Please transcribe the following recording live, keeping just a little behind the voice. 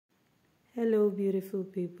Hello beautiful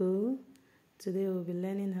people, today we'll be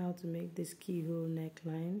learning how to make this keyhole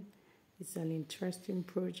neckline. It's an interesting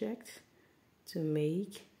project to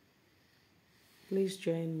make. Please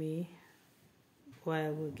join me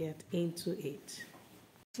while we get into it.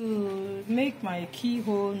 To make my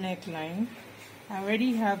keyhole neckline, I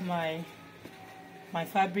already have my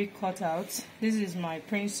fabric cut out. This is my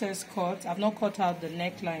princess cut. I've not cut out the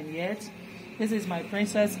neckline yet. This is my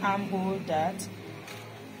princess armhole dart.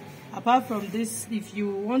 Apart from this, if you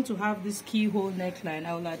want to have this keyhole neckline,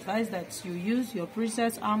 I will advise that you use your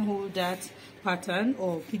princess armhole dart pattern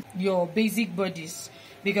or your basic bodice,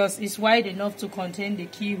 because it's wide enough to contain the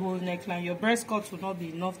keyhole neckline. Your breast cut will not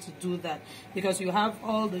be enough to do that because you have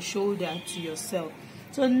all the shoulder to yourself.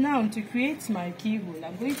 So now, to create my keyhole,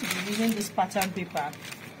 I'm going to be using this pattern paper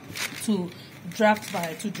to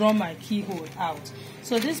draw my keyhole out.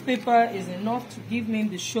 So this paper is enough to give me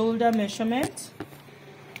the shoulder measurement.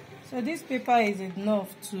 So this paper is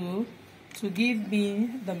enough to give me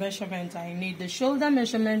the measurement I need. The shoulder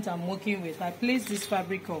measurement I'm working with, I place this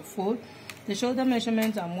fabric on fold. The shoulder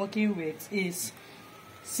measurement I'm working with is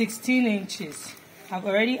 16 inches. I've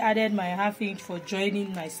already added my ½ inch for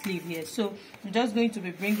joining my sleeve here. So I'm just going to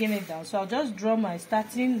be bringing it down. So I'll just draw my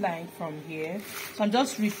starting line from here. So I'm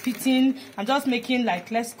just repeating, I'm just making, like,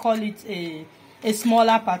 let's call it a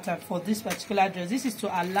smaller pattern for this particular dress. This is to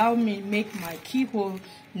allow me make my keyhole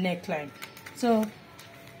neckline. So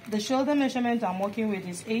the shoulder measurement I'm working with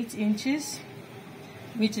is 8 inches,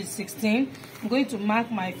 which is 16. I'm going to mark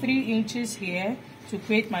my 3 inches here to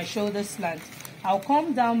create my shoulder slant. I'll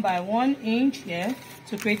come down by 1 inch here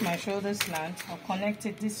to create my shoulder slant. I'll connect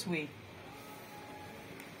it this way.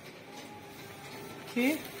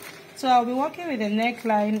 Okay, so I'll be working with a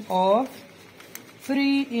neckline of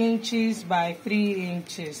 3 inches by 3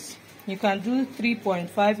 inches. You can do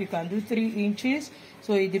 3.5, you can do 3 inches.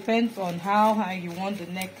 So it depends on how high you want the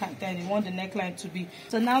neckline to be.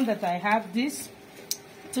 So now that I have this,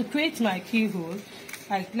 to create my keyhole,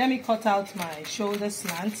 let me cut out my shoulder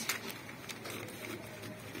slant.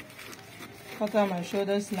 Cut out my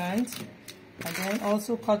shoulder slant, and then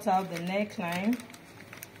also cut out the neckline.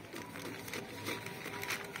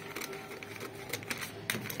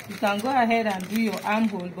 You can go ahead and do your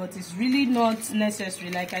armhole, but it's really not necessary.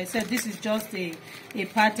 Like I said, this is just a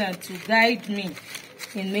pattern to guide me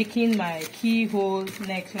in making my keyhole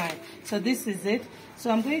neckline. So this is it.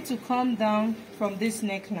 So I'm going to come down from this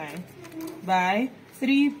neckline by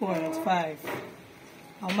 3.5.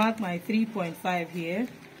 I'll mark my 3.5 here.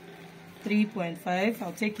 3.5.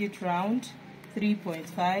 I'll take it round.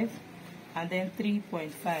 3.5 and then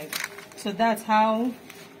 3.5. So that's how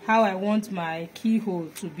I want my keyhole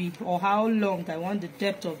to be, or how long I want the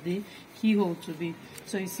depth of the keyhole to be.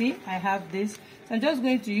 So you see, I have this. So I'm just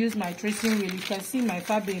going to use my tracing wheel. You can see my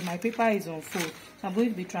fabric, my paper is on fold. So I'm going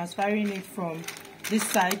to be transferring it from this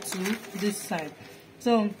side to this side.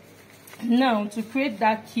 So now, to create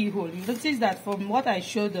that keyhole, you notice that from what I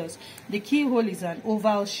showed us, the keyhole is an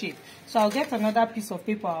oval shape. So I'll get another piece of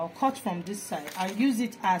paper, I'll cut from this side. I'll use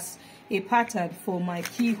it as a pattern for my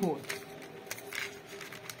keyhole.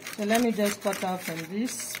 So let me just cut out from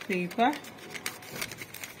this paper.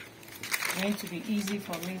 It's going to be easy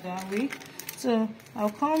for me that way. So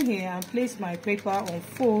I'll come here and place my paper on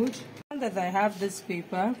fold. Now that I have this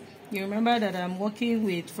paper, you remember that I'm working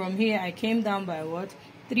with, from here I came down by what?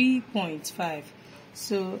 3.5.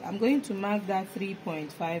 So I'm going to mark that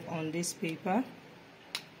 3.5 on this paper.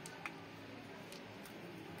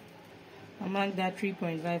 I'll mark that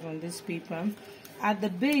 3.5 on this paper. At the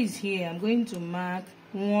base here, I'm going to mark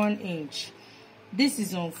 1 inch. This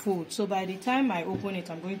is on fold, so by the time I open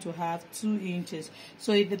it, I'm going to have 2 inches.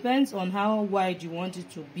 So it depends on how wide you want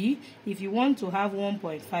it to be. If you want to have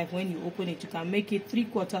 1.5 when you open it, you can make it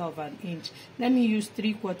 3/4 of an inch. Let me use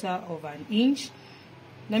 3/4 of an inch.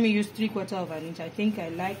 Let me use 3/4 of an inch. I think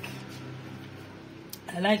I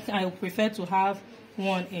prefer to have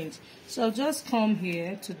 1 inch. So I'll just come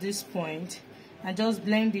here to this point and just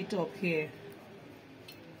blend it up here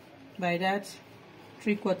by that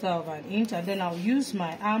 3/4 of an inch, and then I'll use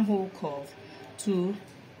my armhole curve to.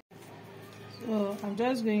 So I'm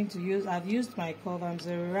just going to use, I've used my curve, I'm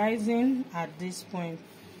zeroizing at this point,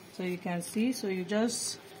 so you can see. So you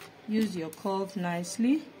just use your curve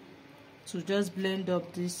nicely to just blend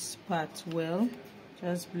up this part well.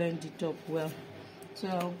 Just blend it up well. So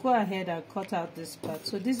I'll go ahead and cut out this part.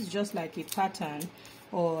 So this is just like a pattern,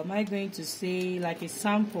 or am I going to say like a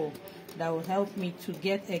sample that will help me to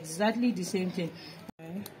get exactly the same thing.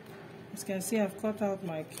 As you can see, I've cut out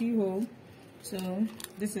my keyhole. So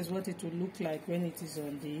this is what it will look like when it is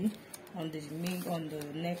on the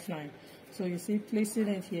neckline. So you see, placing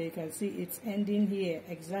it here, you can see it's ending here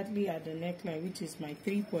exactly at the neckline, which is my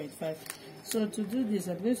 3.5. So to do this,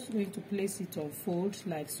 I'm just going to place it on fold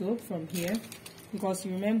like so from here, because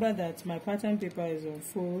you remember that my pattern paper is on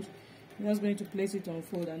fold. I'm just going to place it on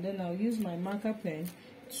fold, and then I'll use my marker pen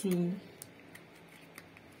to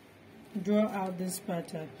draw out this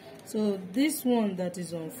pattern. So this one that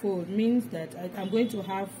is on fold means that I'm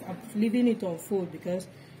leaving it on fold because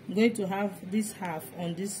I'm going to have this half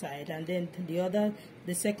on this side and then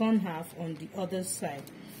the second half on the other side.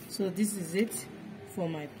 So this is it for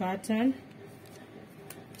my pattern.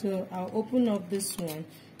 So I'll open up this one.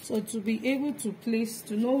 So to be able to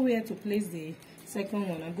know where to place the second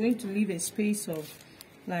one, I'm going to leave a space of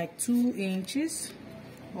like 2 inches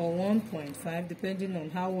or 1.5, depending on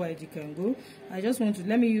how wide you can go.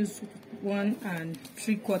 Let me use 1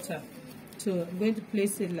 3/4. So I'm going to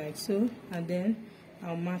place it like so, and then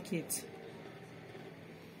I'll mark it.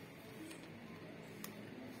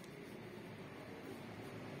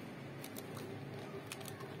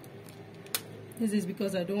 This is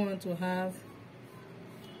because I don't want to have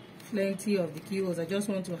plenty of the keyholes. I just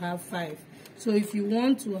want to have 5. So if you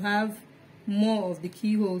want to have more of the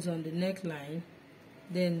keyholes on the neckline,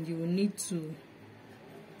 then you need to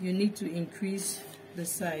increase the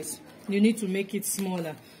size. You need to make it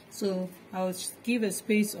smaller. So I'll give a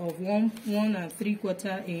space of 1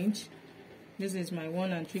 3/4 inch. This is my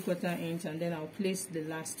 1 3/4 inch, and then I'll place the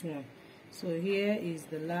last one. So here is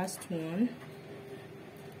the last one.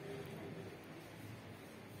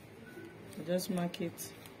 I'll just mark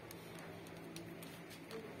it.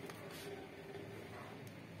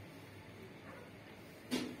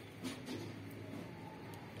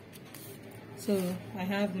 So I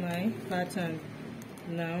have my pattern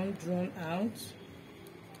now drawn out.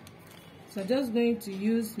 So I'm just going to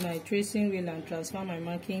use my tracing wheel and transfer my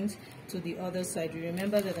markings to the other side. You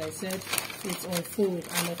remember that I said it's on fold,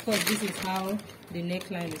 and of course this is how the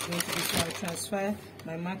neckline is going to be. So I'll transfer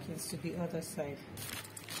my markings to the other side.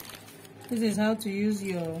 This is how to use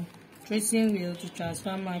your tracing wheel to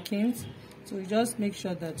transfer markings. So you just make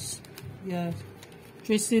sure that you're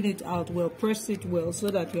tracing it out well, press it well so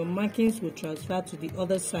that your markings will transfer to the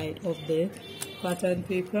other side of the pattern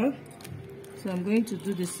paper. So I'm going to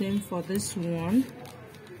do the same for this one.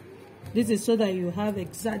 This is so that you have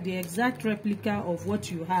the exact replica of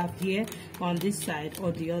what you have here on this side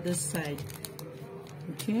or the other side.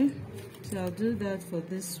 Okay, so I'll do that for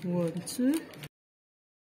this one too.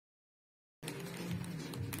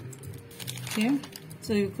 Okay,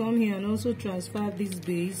 so you come here and also transfer this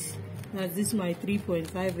base. This is my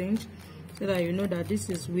 3.5 inch, so that you know that this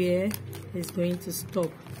is where it's going to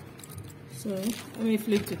stop. So let me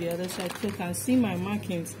flip to the other side so you can see my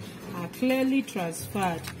markings are clearly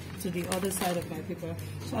transferred to the other side of my paper.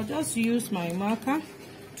 So I'll just use my marker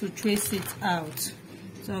to trace it out.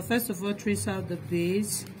 So I'll first of all trace out the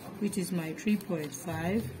base, which is my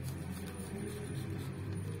 3.5.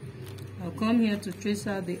 I'll come here to trace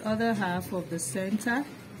out the other half of the center.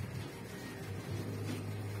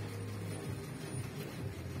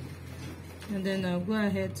 And then I'll go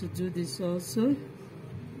ahead to do this also.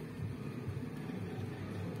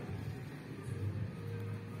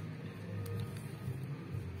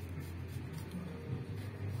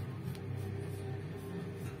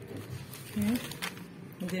 Okay,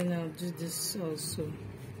 and then I'll do this also.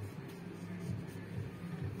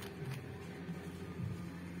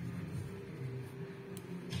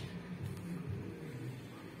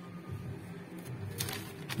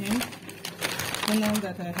 Okay, so now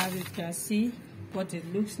that I have it, you can see what it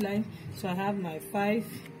looks like. So I have my five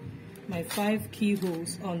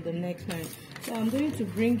keyholes on the neckline. So I'm going to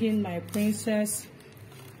bring in my princess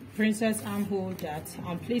armhole dart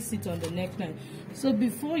and place it on the neckline. So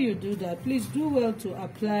before you do that, please do well to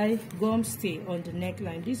apply gum stay on the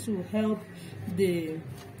neckline. This will help the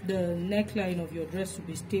neckline of your dress to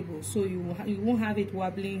be stable, so you won't have it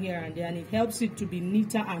wobbling here and there, and it helps it to be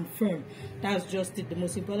neater and firm. That's just it. The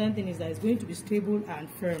most important thing is that it's going to be stable and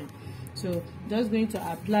firm. So just going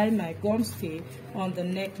to apply my gum stay on the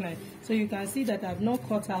neckline. So you can see that I've not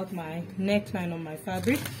cut out my neckline on my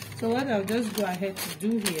fabric. So what I'll just go ahead to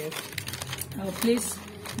do here, I'll place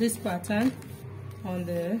this pattern on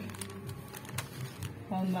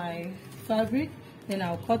my fabric, then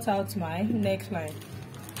I'll cut out my neckline.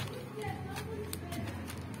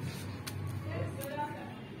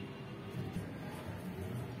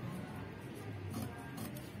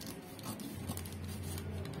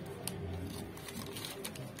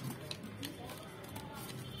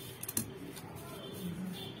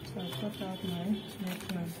 So I'll cut out my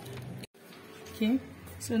neckline. Okay,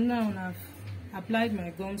 so now I've applied my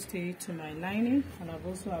gum stay to my lining, and I've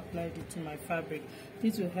also applied it to my fabric.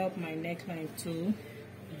 This will help my neckline to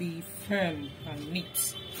be firm and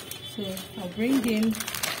neat. So I'll bring in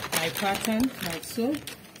my pattern like so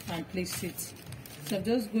and place it. So I'm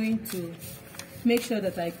just going to make sure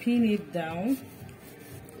that I pin it down.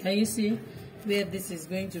 Can you see where this is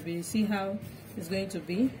going to be? See how it's going to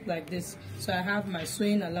be like this. So I have my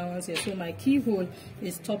sewing allowance here. So my keyhole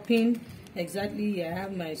is stopping exactly here. I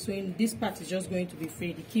have my sewing. This part is just going to be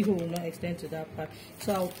free. The keyhole will not extend to that part.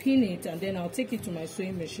 So I'll pin it and then I'll take it to my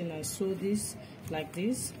sewing machine and sew this like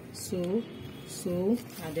this. Sew,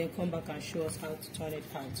 and then come back and show us how to turn it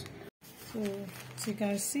out. So as you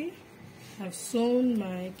can see, I've sewn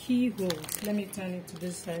my keyhole. Let me turn it to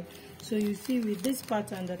this side. So you see with this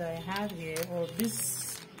pattern that I have here, or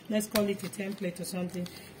this, let's call it a template or something,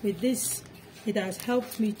 with this it has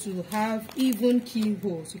helped me to have even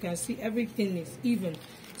keyholes. You can see everything is even.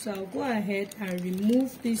 So I'll go ahead and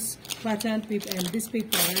remove this pattern paper and this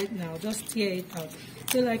paper right now, just tear it out.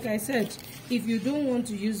 So like I said, if you don't want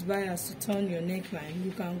to use bias to turn your neckline,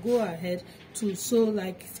 you can go ahead to sew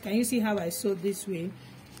like, can you see how I sew this way?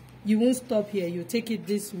 You won't stop here. You take it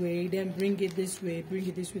this way, then bring it this way, bring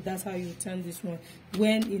it this way. That's how you turn this one.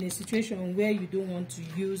 When in a situation where you don't want to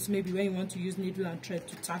use, maybe when you want to use needle and thread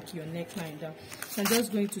to tack your neckline down. So I'm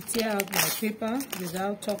just going to tear out my paper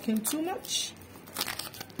without talking too much.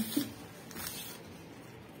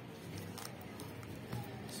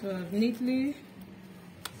 So I've neatly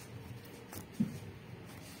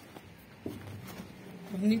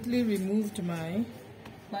removed my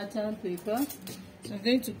pattern paper. So I'm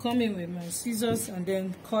going to come in with my scissors and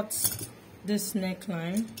then cut this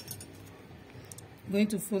neckline. I'm going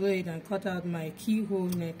to follow it and cut out my keyhole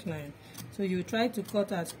neckline. So you try to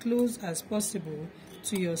cut as close as possible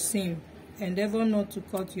to your seam. Endeavor not to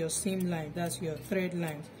cut your seam line, that's your thread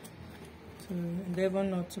line. So endeavor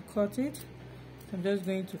not to cut it. I'm just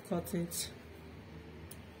going to cut it.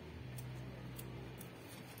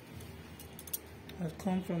 I'll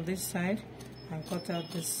come from this side and cut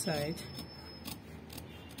out this side.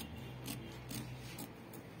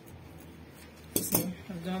 See,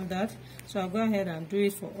 I've done that. So I'll go ahead and do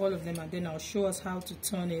it for all of them, and then I'll show us how to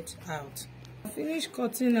turn it out. I finished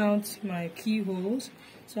cutting out my keyholes,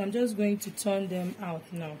 so I'm just going to turn them out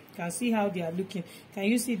now. You can see how they are looking. Can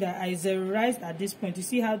you see that I zeroized at this point? You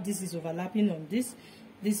see how this is overlapping on this?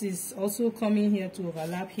 This is also coming here to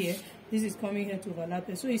overlap here. This is coming here to overlap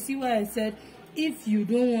here. So you see why I said if you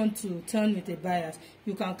don't want to turn with a bias,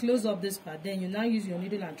 you can close up this part. Then you now use your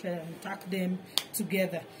needle and thread and tack them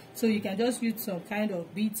together. So you can just use some kind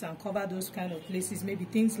of beads and cover those kind of places, maybe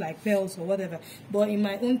things like pearls or whatever. But in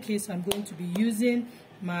my own case, I'm going to be using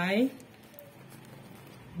my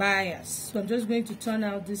bias. So I'm just going to turn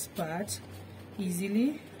out this part easily.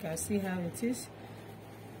 You can see how it is.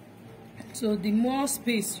 So the more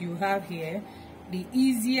space you have here, the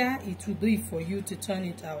easier it will be for you to turn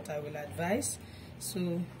it out, I will advise.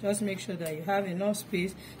 So just make sure that you have enough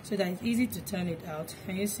space so that it's easy to turn it out.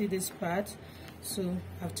 Can you see this part? So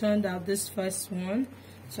I've turned out this first one.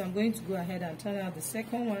 So I'm going to go ahead and turn out the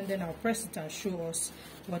second one, then I'll press it and show us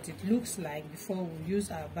what it looks like before we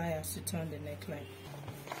use our bias to turn the neckline.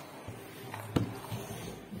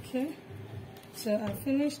 Okay, so I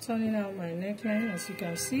finished turning out my neckline, as you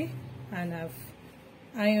can see, and I've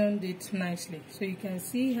ironed it nicely. So you can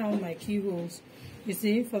see how my keyholes, you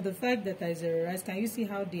see, for the fact that I zeroized, can you see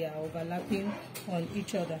how they are overlapping on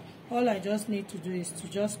each other? All I just need to do is to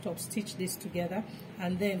just top stitch this together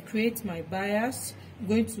and then create my bias. I'm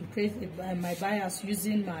going to create my bias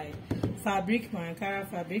using my fabric, my Ankara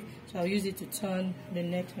fabric. So I'll use it to turn the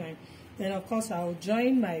neckline. Then of course I'll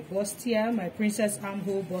join my bustier, my princess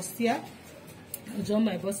armhole bustier. I'll join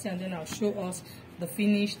my bustier and then I'll show us the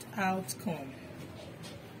finished outcome.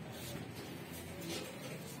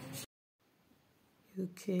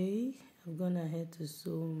 Okay, I've gone ahead to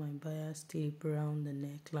sew my bias tape around the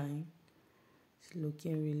neckline. It's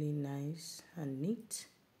looking really nice and neat.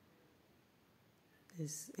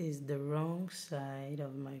 This is the wrong side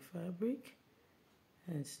of my fabric,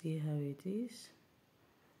 and see how it is.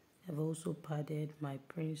 I've also padded my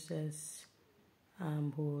princess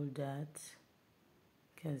armhole that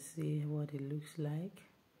you can see what it looks like.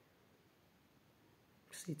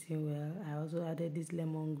 Sitting well. I also added this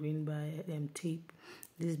lemon green tape,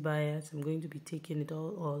 this bias. I'm going to be taking it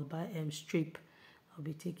all by strip. I'll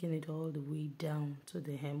be taking it all the way down to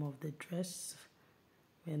the hem of the dress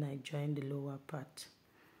when I join the lower part.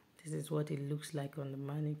 This is what it looks like on the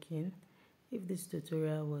mannequin. If this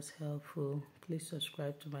tutorial was helpful, please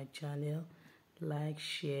subscribe to my channel, like,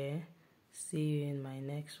 share. See you in my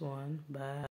next one. Bye.